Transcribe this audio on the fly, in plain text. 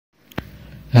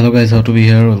Hello guys, how to be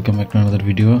here. Welcome back to another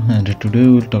video, and today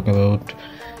we'll talk about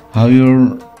how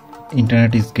your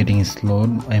internet is getting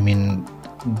slowed. I mean,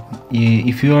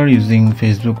 if you are using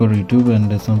Facebook or YouTube,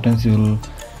 and sometimes you'll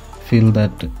feel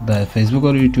that the Facebook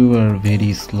or YouTube are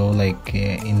very slow, like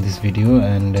in this video,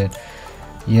 and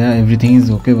yeah, everything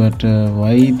is okay, but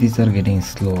why these are getting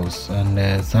slow?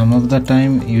 And some of the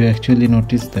time you actually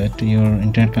notice that your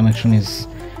internet connection is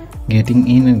getting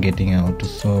in and getting out.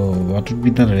 So what would be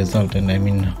the result, and I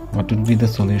mean what would be the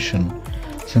solution?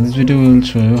 So in this video we will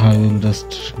show you how you will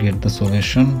just get the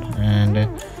solution. And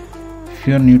if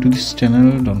you are new to this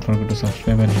channel, don't forget to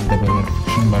subscribe and hit the bell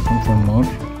notification button for more.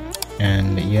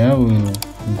 And yeah, we will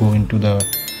go into the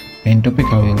main topic,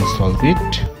 how you will solve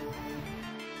it.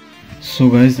 So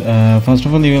guys, first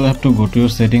of all you will have to go to your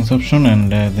settings option,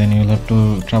 and then you will have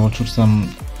to troubleshoot some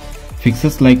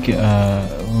fixes like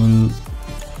we'll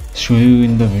show you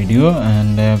in the video.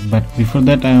 And but before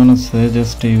that I want to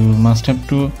suggest you must have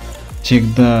to check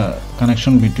the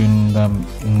connection between the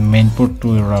main port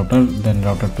to your router, then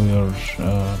router to your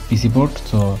PC port.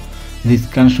 So these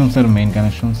connections are main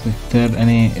connections. If there are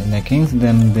any lackings,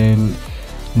 then the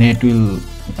net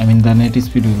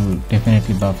speed will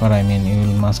definitely buffer. I mean, you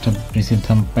will must have received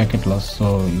some packet loss,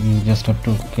 so you just have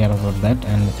to care about that.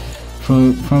 And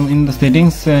from in the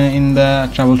settings, in the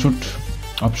troubleshoot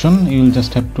option, you will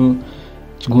just have to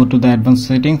go to the advanced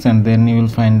settings, and then you will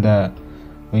find the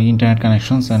internet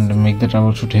connections and make the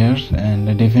troubleshoot here. And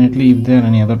definitely if there are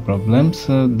any other problems,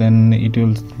 then it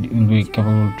will be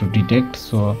capable to detect.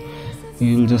 So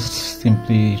you will just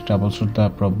simply troubleshoot the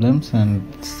problems and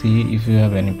see if you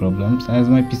have any problems. As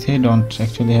my PC don't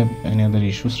actually have any other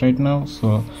issues right now,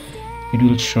 so it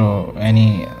will show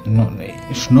any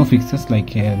no fixes,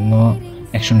 like no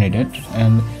action needed.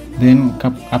 And then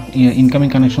incoming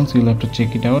connections, you will have to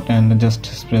check it out and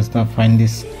just press the find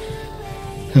this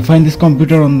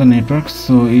computer on the network.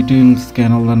 So it will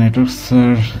scan all the networks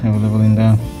are available in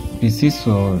the PC,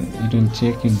 so it will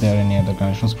check if there are any other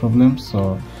connections problems.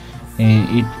 So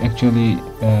it actually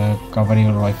cover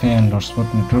your Wi-Fi and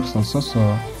hotspot networks also,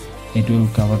 so it will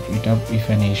cover it up. If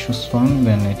any issues found,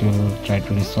 then it will try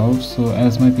to resolve. So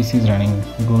as my PC is running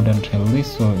good and healthy,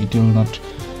 so it will not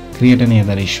create any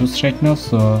other issues right now.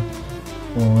 So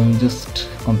we'll just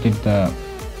complete the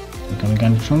incoming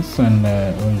connections, and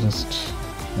we'll just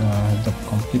have the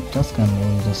complete task, and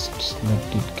we'll just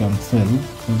let it cancel.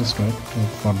 We'll just wait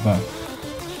for the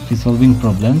resolving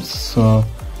problems. So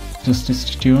just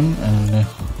stay tuned, and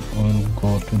we'll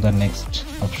go to the next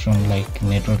option, like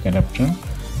network adapter.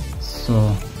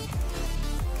 So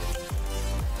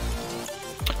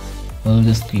we'll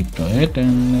just keep to it,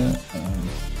 and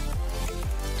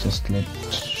just let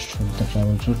shoot the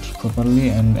troubleshoot properly.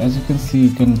 And as you can see,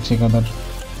 you can check other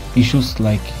issues,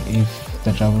 like if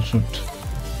the troubleshoot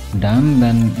done,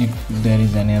 then if there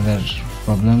is any other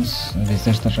problems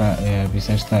besides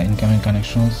the incoming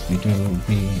connections, it will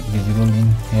be visible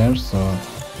in here. So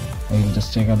we will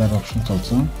just check other options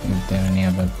also if there are any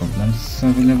other problems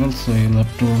available. So you'll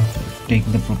have to take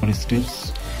the proper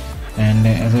steps. And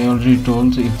as I already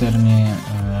told, if there are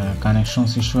any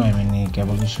connections issue, I mean any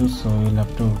cable issues, so you'll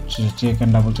have to check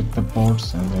and double check the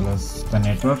ports as well as the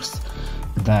networks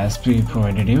the SP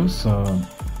provided you. So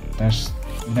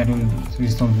that will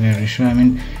resolve your issue. I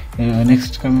mean,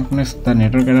 next the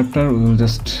network adapter, we will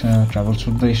just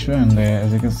troubleshoot the issue. And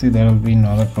as you can see, there will be no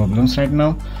other problems right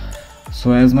now.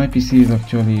 So as my PC is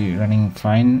actually running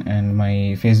fine, and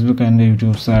my Facebook and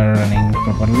YouTubes are running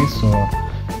properly, so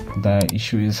the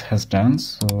issue has done.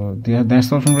 So yeah,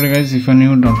 that's all from today guys. If you're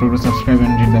new, don't forget to subscribe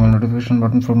and hit the notification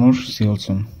button for more. See you all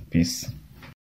soon. Peace.